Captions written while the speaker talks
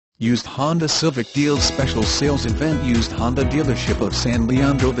Used Honda Civic Deals Special Sales Event. Used Honda Dealership of San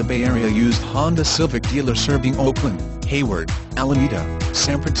Leandro, the Bay Area. Used Honda Civic dealer serving Oakland, Hayward, Alameda,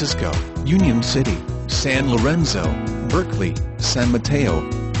 San Francisco, Union City, San Lorenzo, Berkeley, San Mateo,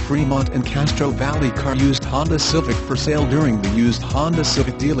 Fremont and Castro Valley. Car. Used Honda Civic for sale during the Used Honda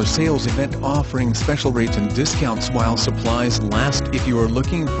Civic dealer sales event, offering special rates and discounts while supplies last. If you are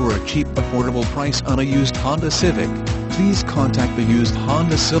looking for a cheap, affordable price on a used Honda Civic, please contact the Used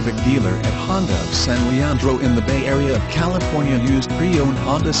Honda Civic dealer at Honda of San Leandro in the Bay Area of California. Used Preowned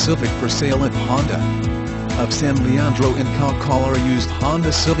Honda Civic for sale at Honda of San Leandro in Cal. Call our Used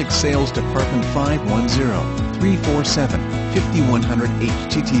Honda Civic Sales Department 510-347-5100.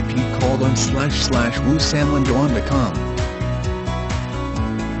 http://woosanleandro.com